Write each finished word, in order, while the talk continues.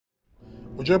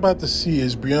What you're about to see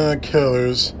is Brianna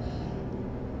Keller's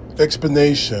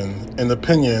explanation and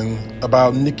opinion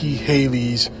about Nikki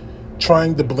Haley's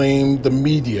trying to blame the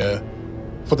media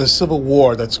for the civil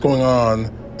war that's going on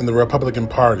in the Republican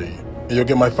Party. And you'll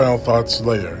get my final thoughts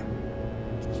later.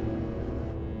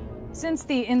 Since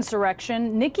the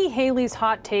insurrection, Nikki Haley's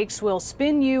hot takes will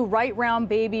spin you right round,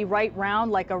 baby, right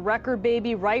round, like a record,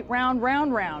 baby, right round,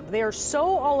 round, round. They are so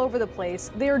all over the place,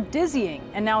 they are dizzying.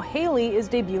 And now Haley is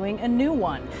debuting a new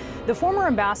one. The former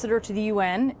ambassador to the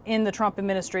UN in the Trump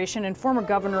administration and former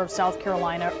governor of South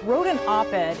Carolina wrote an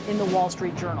op-ed in the Wall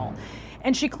Street Journal.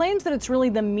 And she claims that it's really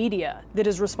the media that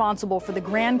is responsible for the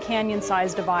Grand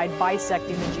Canyon-sized divide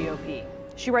bisecting the GOP.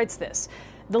 She writes this: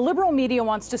 "The liberal media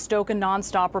wants to stoke a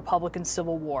nonstop Republican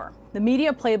civil war. The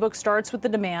media playbook starts with the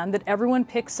demand that everyone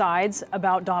pick sides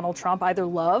about Donald Trump, either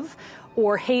love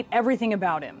or hate everything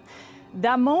about him.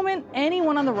 That moment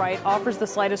anyone on the right offers the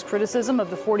slightest criticism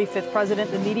of the 45th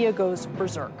president, the media goes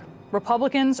berserk.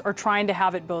 Republicans are trying to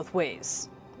have it both ways.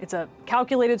 It's a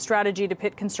calculated strategy to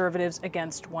pit conservatives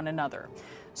against one another."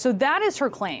 So that is her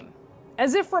claim,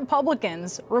 as if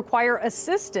Republicans require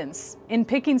assistance in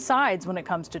picking sides when it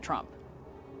comes to Trump.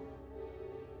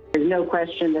 There's no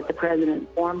question that the president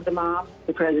formed the mob,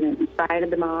 the president incited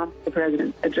the mob, the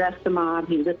president addressed the mob,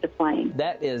 he lit the flame.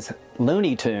 That is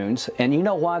Looney Tunes, and you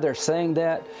know why they're saying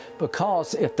that?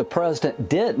 Because if the president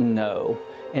didn't know,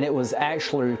 and it was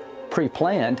actually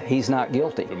pre-planned, he's not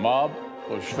guilty. The mob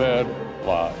was fed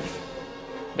lies.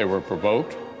 They were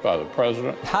provoked by the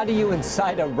president. How do you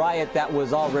incite a riot that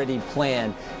was already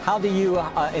planned? How do you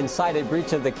incite a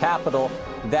breach of the Capitol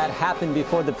that happened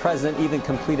before the president even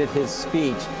completed his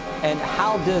speech? And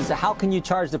how can you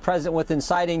charge the president with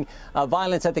inciting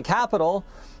violence at the Capitol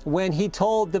when he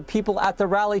told the people at the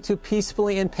rally to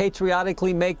peacefully and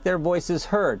patriotically make their voices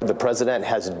heard? The president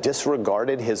has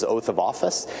disregarded his oath of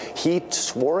office. He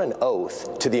swore an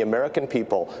oath to the American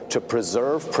people to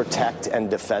preserve, protect, and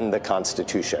defend the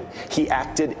Constitution. He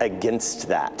acted against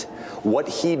that. What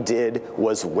he did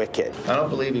was wicked. I don't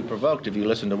believe he provoked if you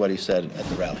listen to what he said at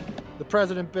the rally. The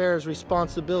president bears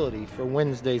responsibility for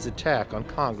Wednesday's attack on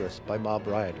Congress by mob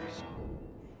rioters.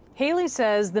 Haley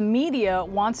says the media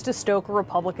wants to stoke a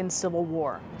Republican civil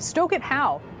war. Stoke it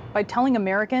how? By telling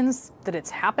Americans that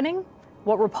it's happening?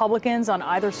 What Republicans on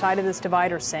either side of this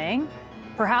divide are saying?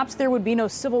 Perhaps there would be no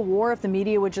civil war if the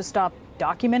media would just stop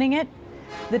documenting it?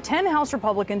 The 10 House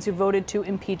Republicans who voted to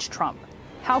impeach Trump.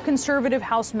 How conservative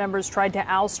House members tried to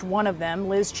oust one of them,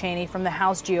 Liz Cheney, from the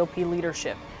House GOP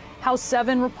leadership. How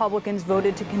 7 Republicans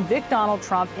voted to convict Donald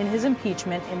Trump in his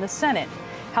impeachment in the Senate.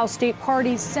 How state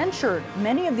parties censured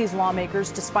many of these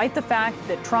lawmakers despite the fact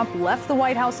that Trump left the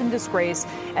White House in disgrace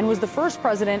and was the first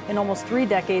president in almost 3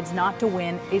 decades not to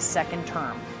win a second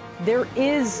term. There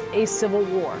is a civil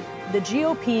war. The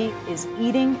GOP is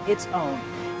eating its own,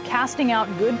 casting out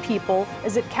good people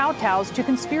as it kowtows to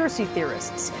conspiracy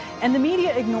theorists. And the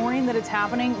media ignoring that it's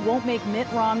happening won't make Mitt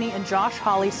Romney and Josh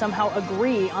Hawley somehow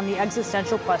agree on the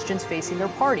existential questions facing their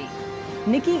party.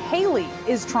 Nikki Haley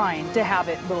is trying to have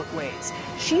it both ways.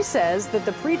 She says that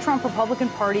the pre-Trump Republican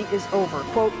Party is over.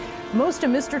 Quote, "Most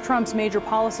of Mr. Trump's major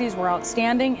policies were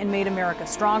outstanding and made America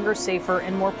stronger, safer,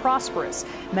 and more prosperous.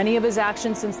 Many of his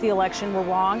actions since the election were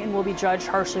wrong and will be judged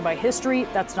harshly by history.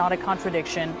 That's not a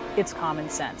contradiction. It's common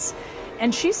sense."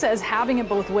 And she says having it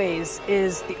both ways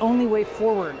is the only way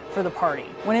forward for the party,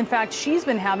 when in fact she's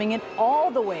been having it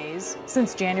all the ways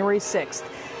since January 6th.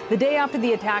 The day after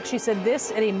the attack, she said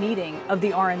this at a meeting of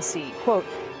the RNC, quote,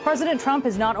 "President Trump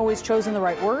has not always chosen the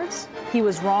right words. He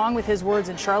was wrong with his words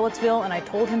in Charlottesville, and I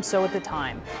told him so at the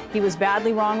time. He was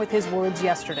badly wrong with his words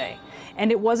yesterday.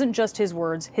 And it wasn't just his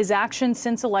words. His actions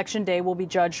since Election Day will be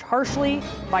judged harshly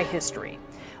by history."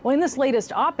 Well, in this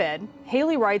latest op-ed,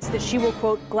 Haley writes that she will,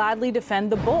 quote, "gladly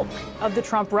defend the bulk of the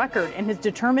Trump record and his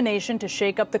determination to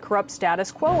shake up the corrupt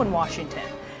status quo in Washington.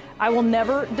 I will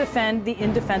never defend the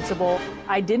indefensible.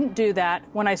 I didn't do that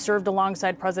when I served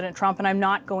alongside President Trump, and I'm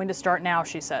not going to start now,"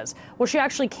 she says. Well, she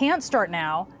actually can't start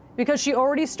now because she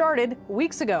already started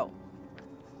weeks ago.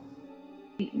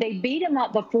 They beat him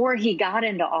up before he got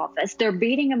into office. They're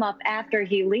beating him up after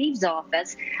he leaves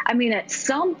office. I mean, at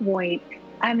some point,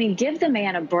 give the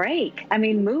man a break.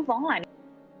 Move on.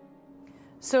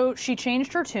 So she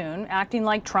changed her tune, acting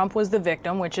like Trump was the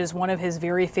victim, which is one of his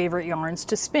very favorite yarns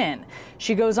to spin.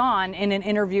 She goes on in an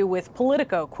interview with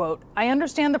Politico, quote, "I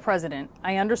understand the president.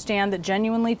 I understand that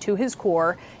genuinely to his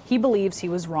core, he believes he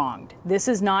was wronged. This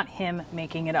is not him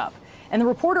making it up." And the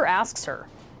reporter asks her,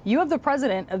 You have the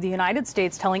president of the United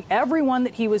States telling everyone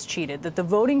that he was cheated, that the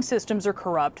voting systems are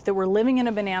corrupt, that we're living in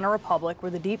a banana republic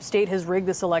where the deep state has rigged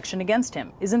this election against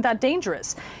him. Isn't that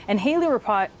dangerous? And Haley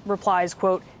replies,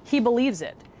 quote, he believes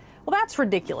it. Well, that's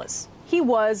ridiculous. He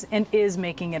was and is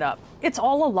making it up. It's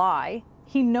all a lie.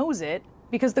 He knows it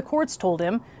because the courts told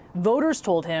him, voters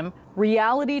told him,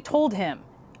 reality told him.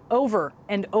 Over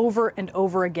and over and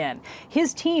over again.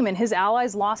 His team and his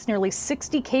allies lost nearly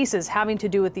 60 cases having to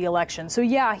do with the election. So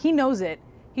yeah, he knows it.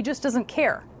 He just doesn't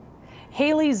care.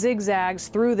 Haley zigzags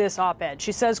through this op-ed.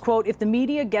 She says, quote, if the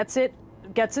media gets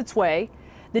its way,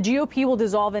 the GOP will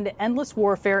dissolve into endless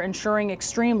warfare, ensuring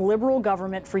extreme liberal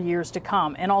government for years to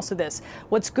come. And also this,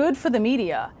 what's good for the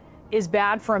media is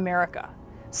bad for America.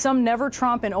 Some never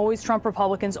Trump and always Trump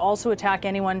Republicans also attack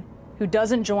anyone who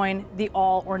doesn't join the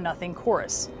all or nothing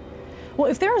chorus. Well,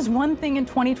 if there is one thing in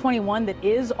 2021 that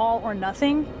is all or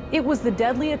nothing, it was the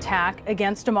deadly attack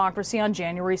against democracy on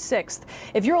January 6th.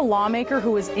 If you're a lawmaker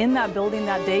who was in that building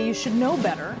that day, you should know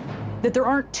better that there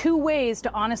aren't two ways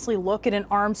to honestly look at an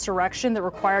armed surrection that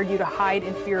required you to hide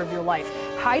in fear of your life.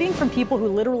 Hiding from people who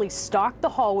literally stalked the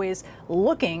hallways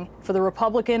looking for the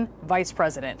Republican vice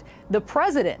president. The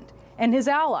president and his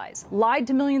allies lied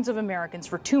to millions of Americans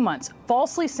for 2 months,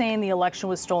 falsely saying the election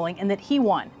was stolen and that he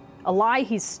won. A lie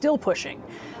he's still pushing.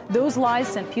 Those lies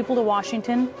sent people to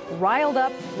Washington riled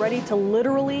up, ready to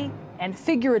literally and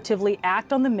figuratively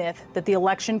act on the myth that the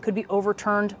election could be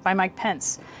overturned by Mike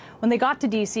Pence. When they got to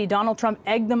D.C., Donald Trump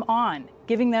egged them on,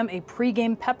 giving them a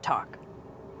pregame pep talk.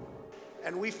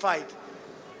 And we fight.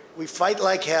 We fight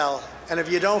like hell. And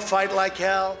if you don't fight like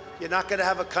hell, you're not going to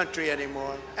have a country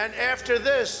anymore. And after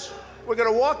this, we're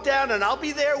going to walk down, and I'll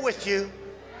be there with you.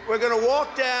 We're going to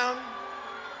walk down.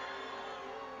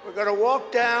 We're going to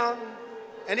walk down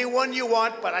anyone you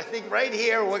want, but I think right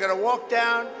here we're going to walk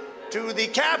down to the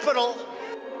Capitol.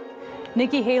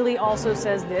 Nikki Haley also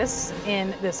says this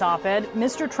in this op-ed.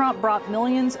 Mr. Trump brought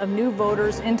millions of new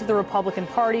voters into the Republican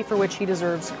Party, for which he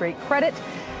deserves great credit,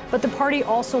 but the party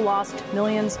also lost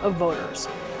millions of voters.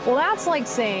 Well, that's like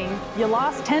saying you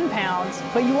lost 10 pounds,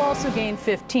 but you also gained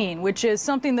 15, which is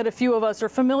something that a few of us are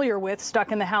familiar with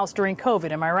stuck in the house during COVID,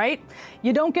 am I right?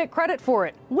 You don't get credit for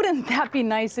it. Wouldn't that be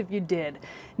nice if you did?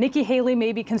 Nikki Haley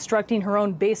may be constructing her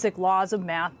own basic laws of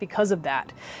math because of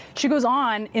that. She goes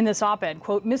on in this op-ed,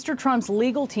 quote, Mr. Trump's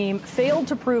legal team failed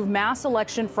to prove mass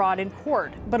election fraud in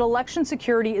court, but election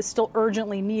security is still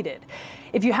urgently needed.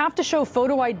 If you have to show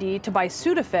photo ID to buy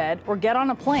Sudafed or get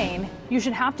on a plane, you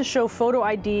should have to show photo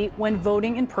ID when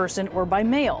voting in person or by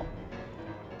mail.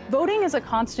 Voting is a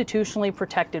constitutionally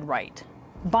protected right.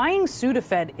 Buying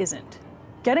Sudafed isn't.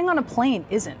 Getting on a plane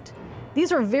isn't.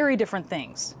 These are very different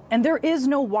things. And there is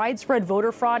no widespread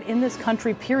voter fraud in this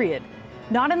country, period.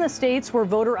 Not in the states where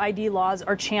voter ID laws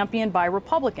are championed by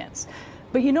Republicans.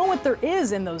 But you know what there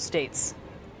is in those states?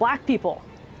 Black people,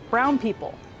 brown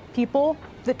people, people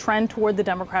that trend toward the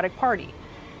Democratic Party.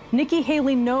 Nikki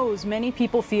Haley knows many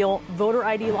people feel voter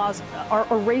ID laws are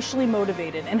racially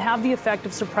motivated and have the effect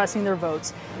of suppressing their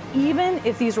votes, even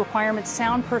if these requirements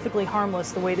sound perfectly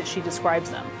harmless the way that she describes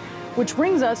them. Which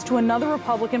brings us to another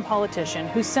Republican politician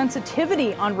whose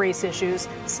sensitivity on race issues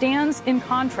stands in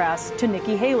contrast to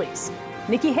Nikki Haley's.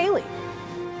 Nikki Haley.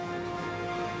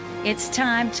 It's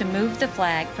time to move the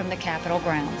flag from the Capitol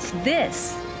grounds.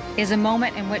 This is a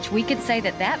moment in which we could say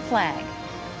that that flag,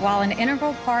 while an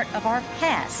integral part of our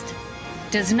past,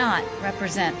 does not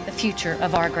represent the future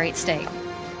of our great state.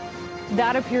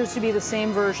 That appears to be the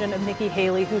same version of Nikki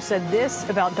Haley, who said this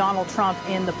about Donald Trump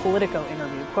in the Politico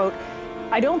interview, quote,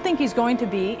 I don't think he's going to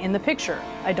be in the picture.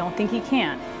 I don't think he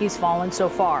can. He's fallen so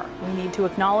far. We need to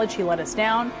acknowledge he let us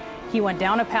down. He went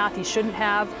down a path he shouldn't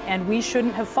have, and we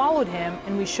shouldn't have followed him,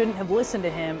 and we shouldn't have listened to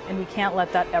him, and we can't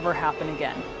let that ever happen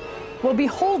again. Well,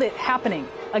 behold it happening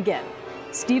again.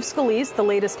 Steve Scalise, the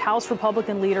latest House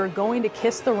Republican leader, going to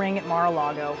kiss the ring at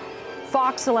Mar-a-Lago.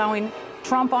 Fox allowing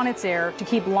Trump on its air to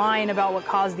keep lying about what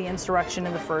caused the insurrection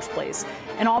in the first place.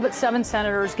 And all but 7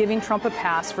 senators giving Trump a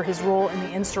pass for his role in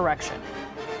the insurrection.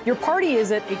 Your party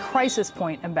is at a crisis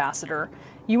point, Ambassador.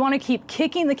 You want to keep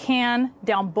kicking the can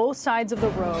down both sides of the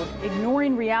road,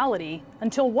 ignoring reality,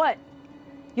 until what?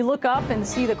 You look up and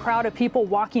see the crowd of people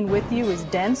walking with you is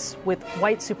dense with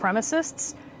white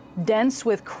supremacists, dense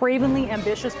with cravenly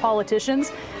ambitious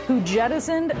politicians who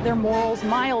jettisoned their morals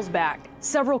miles back,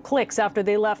 several clicks after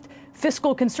they left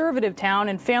fiscal conservative town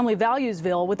and family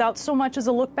valuesville without so much as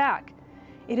a look back.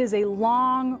 It is a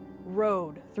long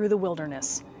road through the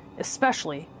wilderness,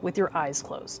 especially with your eyes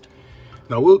closed.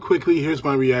 Now, real quickly, here's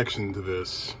my reaction to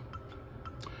this.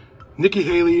 Nikki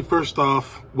Haley, first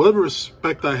off, whatever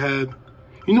respect I had,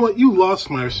 You know what? You lost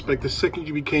my respect the second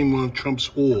you became one of Trump's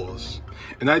whores.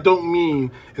 And I don't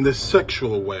mean in the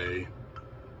sexual way.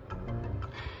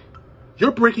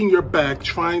 You're breaking your back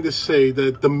trying to say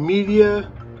that the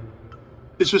media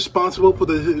is responsible for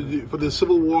the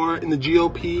Civil War in the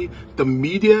GOP. The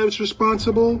media is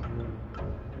responsible?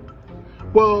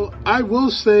 Well, I will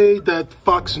say that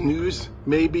Fox News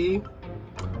maybe.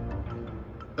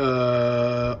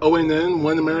 ONN,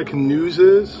 One American News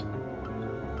is.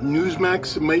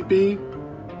 Newsmax might be.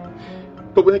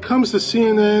 But when it comes to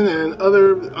CNN and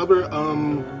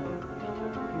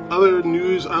other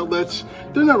news outlets,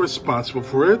 they're not responsible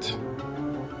for it.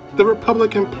 The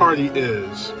Republican Party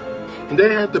is. And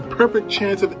they had the perfect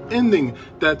chance of ending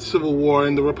that civil war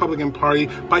in the Republican Party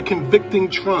by convicting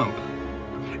Trump.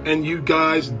 And you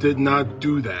guys did not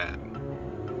do that.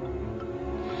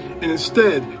 And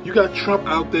instead, you got Trump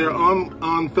out there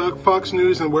on Fox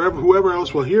News and whoever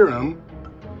else will hear him,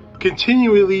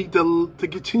 continue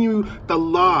the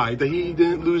lie that he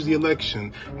didn't lose the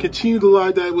election, continue the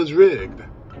lie that it was rigged.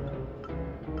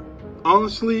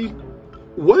 Honestly,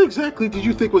 what exactly did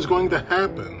you think was going to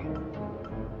happen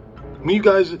when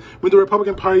the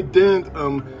Republican Party didn't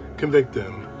convict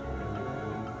him?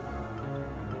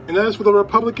 And as for the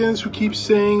Republicans who keep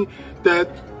saying that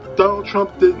Donald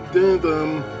Trump didn't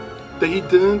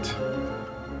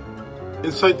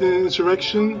incite the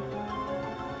insurrection,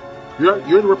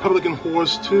 you're the Republican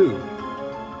whores too.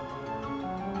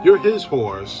 You're his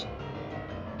whores,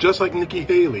 just like Nikki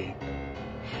Haley.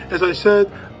 As I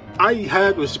said, I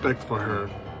had respect for her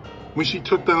when she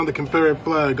took down the Confederate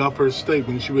flag off her state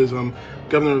when she was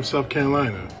governor of South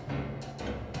Carolina.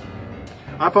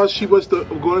 I thought she was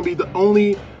going to be the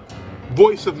only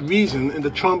voice of reason in the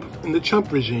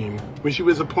Trump regime when she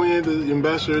was appointed as the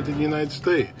ambassador to the United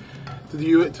States, to the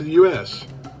U.S.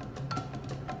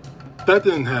 That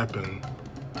didn't happen.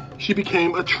 She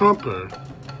became a Trumper.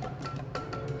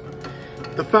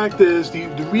 The fact is, the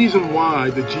reason why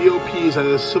the GOP is at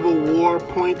a civil war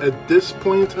point at this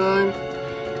point in time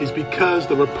is because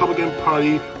the Republican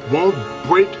Party won't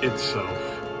break itself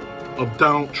of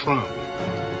Donald Trump.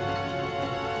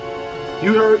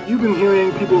 You've been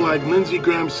hearing people like Lindsey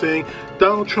Graham saying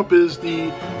Donald Trump is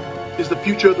the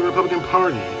future of the Republican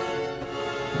Party.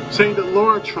 Saying that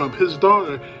Laura Trump, his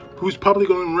daughter, who's probably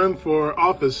going to run for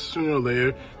office sooner or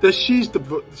later, that she's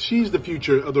the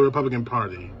future of the Republican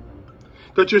Party.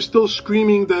 That you're still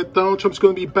screaming that Donald Trump's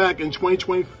going to be back in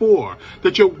 2024.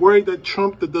 That you're worried that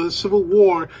that the civil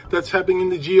war that's happening in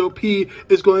the GOP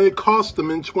is going to cost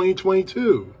them in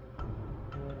 2022.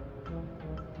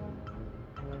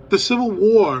 The civil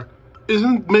war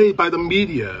isn't made by the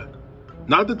media.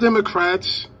 Not the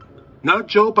Democrats, not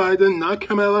Joe Biden, not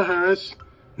Kamala Harris,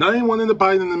 not anyone in the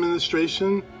Biden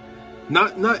administration,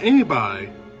 not anybody.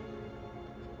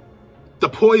 The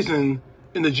poison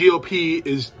in the GOP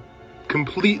is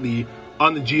completely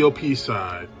on the GOP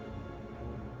side.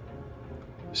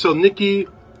 So Nikki,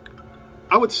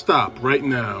 I would stop right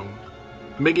now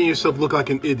making yourself look like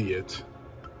an idiot.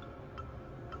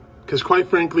 Because quite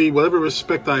frankly, whatever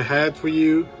respect I had for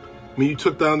you when you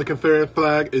took down the Confederate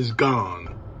flag is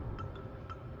gone.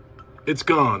 It's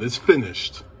gone. It's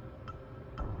finished.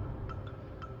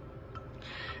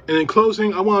 And in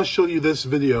closing, I want to show you this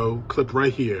video clip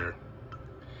right here.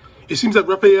 It seems that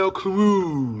Rafael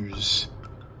Cruz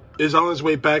is on his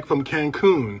way back from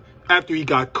Cancun after he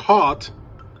got caught.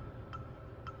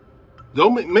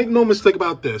 Don't make no mistake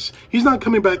about this. He's not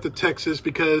coming back to Texas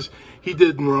because he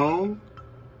did wrong.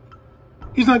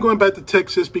 He's not going back to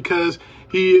Texas because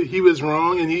he was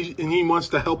wrong and he wants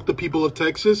to help the people of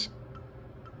Texas.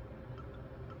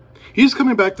 He's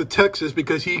coming back to Texas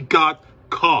because he got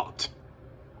caught.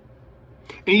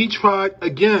 And he tried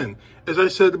again, as I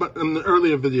said in the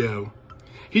earlier video,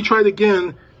 he tried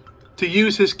again to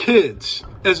use his kids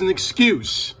as an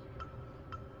excuse,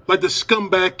 like the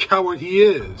scumbag coward he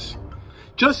is.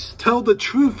 Just tell the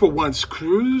truth for once,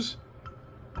 Cruz.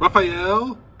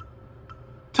 Rafael,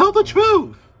 tell the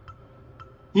truth.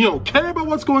 You don't care about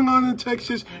what's going on in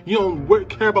Texas. You don't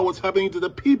care about what's happening to the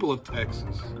people of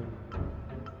Texas.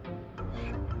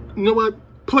 You know what?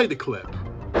 Play the clip.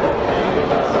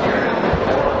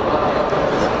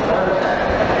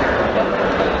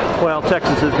 Well,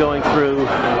 Texas is going through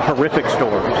horrific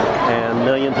storms, and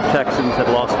millions of Texans have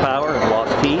lost power, have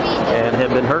lost heat, and have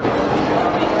been hurt.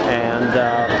 And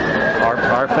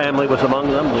our family was among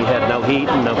them. We had no heat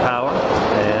and no power.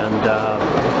 And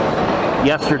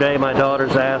yesterday, my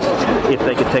daughters asked if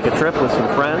they could take a trip with some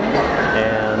friends,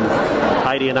 and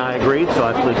Heidi and I agreed, so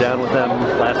I flew down with them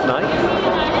last night,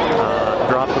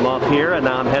 dropped them off here, and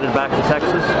now I'm headed back to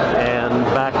Texas and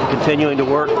back to continuing to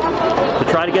work to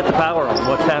try to get the power on.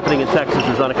 What's happening in Texas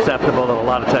is unacceptable, and a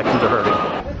lot of Texans are hurting.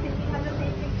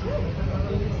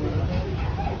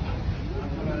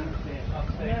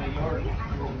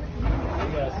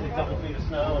 A couple feet of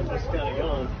snow and just kind of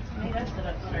going. Hey, that's stood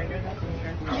up straighter, that's for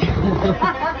sure.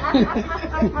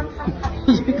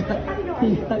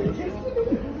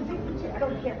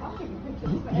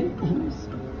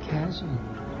 Casual.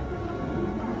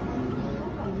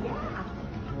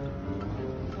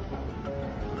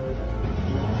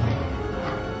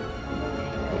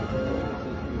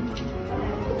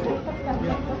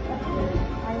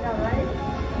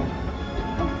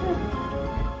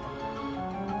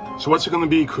 So what's it going to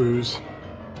be, Cruz?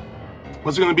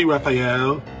 What's it going to be,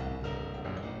 Rafael?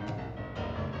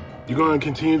 You're going to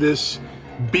continue this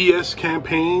BS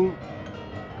campaign,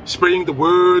 spreading the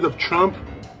word of Trump,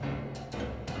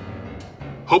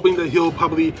 hoping that he'll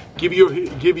probably give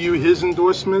you his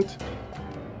endorsement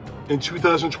in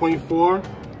 2024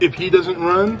 if he doesn't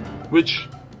run, which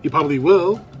he probably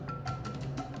will.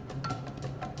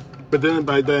 But then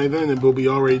by then it will be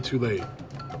already too late.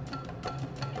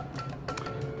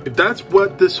 If that's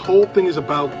what this whole thing is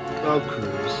about,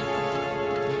 Cruz,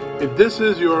 if this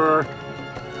is your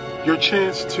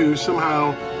chance to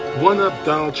somehow one-up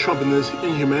Donald Trump in this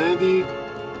inhumanity,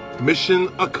 mission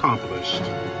accomplished.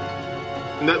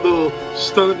 And that little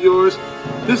stunt of yours,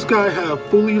 this guy had a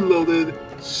fully loaded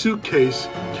suitcase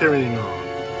carrying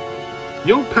on.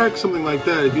 You don't pack something like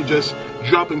that if you're just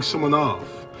dropping someone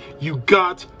off. You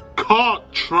got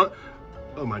caught, Trump.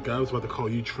 Oh my God, I was about to call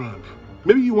you Trump.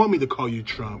 Maybe you want me to call you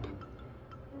Trump.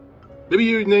 Maybe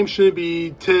your name should be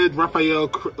Ted Rafael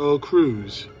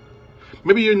Cruz.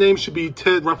 Maybe your name should be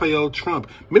Ted Rafael Trump.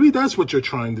 Maybe that's what you're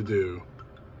trying to do.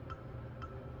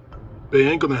 But it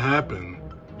ain't gonna happen.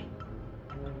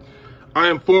 I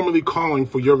am formally calling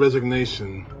for your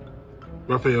resignation,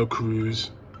 Rafael Cruz.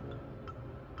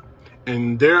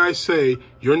 And dare I say,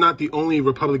 you're not the only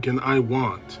Republican I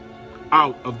want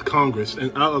out of Congress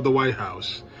and out of the White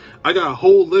House. I got a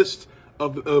whole list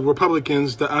of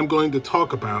Republicans that I'm going to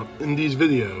talk about in these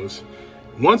videos.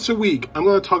 Once a week, I'm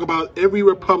going to talk about every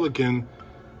Republican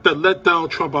that let Donald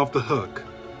Trump off the hook,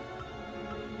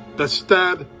 that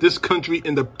stabbed this country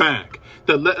in the back,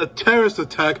 that let a terrorist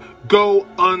attack go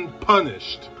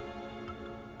unpunished.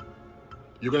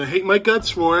 You're going to hate my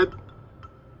guts for it.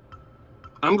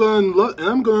 I'm going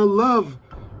to love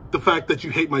the fact that you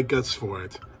hate my guts for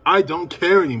it. I don't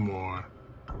care anymore.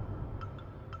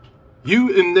 You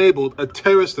enabled a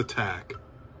terrorist attack.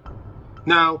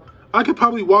 Now, I could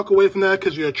probably walk away from that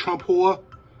because you're a Trump whore,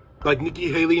 like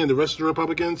Nikki Haley and the rest of the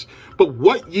Republicans. But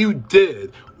what you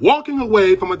did, walking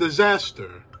away from a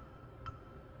disaster,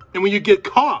 and when you get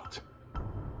caught,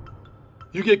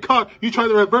 you try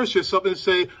to reverse yourself and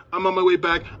say, I'm on my way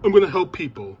back, I'm going to help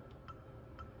people.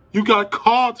 You got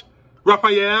caught,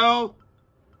 Rafael.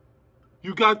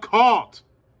 You got caught.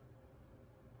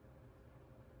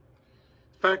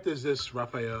 Fact is this,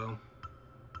 Rafael.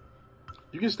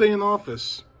 You can stay in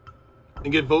office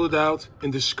and get voted out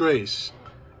in disgrace.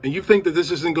 And you think that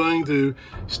this isn't going to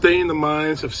stay in the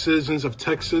minds of citizens of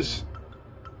Texas?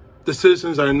 The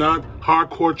citizens that are not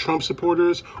hardcore Trump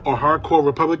supporters or hardcore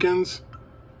Republicans?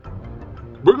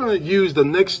 We're going to use the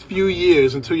next few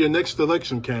years until your next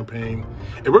election campaign,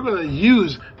 and we're going to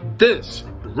use this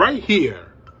right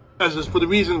here as for the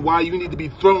reason why you need to be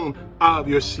thrown out of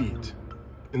your seat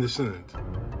in the Senate.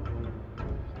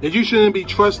 And you shouldn't be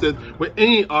trusted with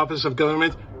any office of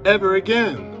government ever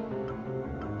again.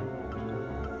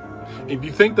 If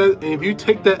you think that, and if you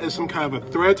take that as some kind of a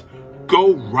threat,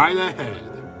 go right ahead.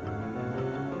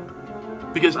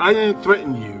 Because I didn't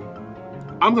threaten you.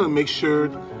 I'm going to make sure,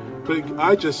 but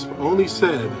I just only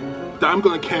said that I'm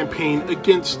going to campaign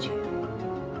against you.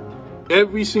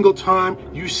 Every single time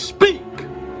you speak,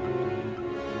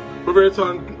 whether it's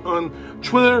on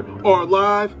Twitter or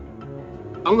live,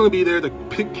 I'm going to be there to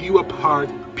pick you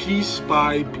apart piece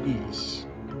by piece.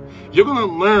 You're going to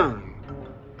learn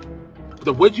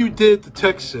that what you did to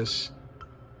Texas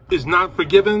is not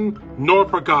forgiven nor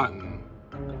forgotten.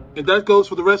 And that goes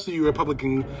for the rest of you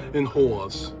Republican and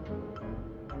whores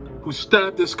who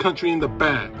stabbed this country in the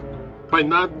back by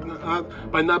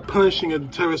not punishing a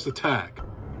terrorist attack,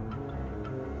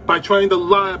 by trying to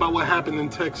lie about what happened in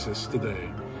Texas today.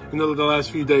 In the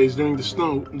last few days during the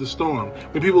storm,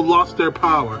 when people lost their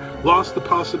power, lost the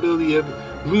possibility of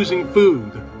losing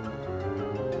food,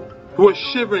 who are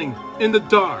shivering in the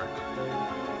dark,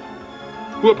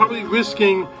 who are probably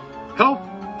risking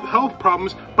health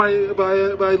problems by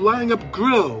lining up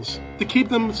grills to keep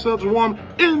themselves warm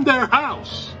in their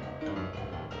house.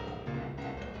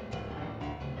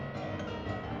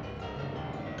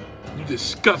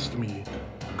 disgust me,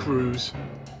 Cruz.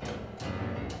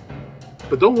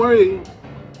 But don't worry,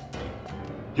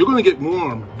 you're gonna get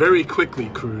warm very quickly,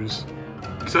 Cruz,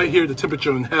 because I hear the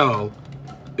temperature in hell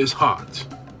is hot.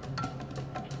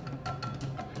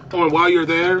 Oh, and while you're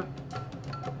there,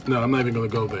 no, I'm not even gonna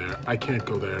go there. I can't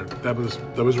go there. That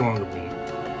was wrong of me.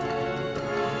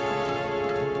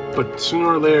 But sooner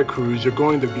or later, Cruz, you're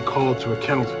going to be called to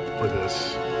account for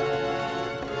this.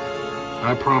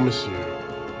 I promise you.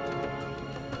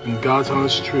 In God's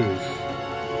honest truth,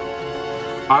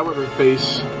 I would rather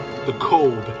face the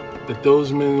cold that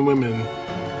those men and women,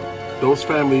 those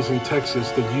families in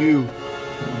Texas that you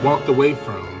walked away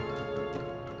from,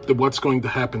 than what's going to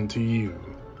happen to you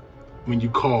when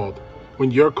you're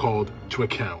called to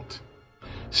account.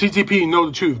 CTP, know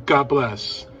the truth. God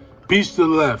bless. Peace to the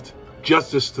left,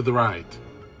 justice to the right.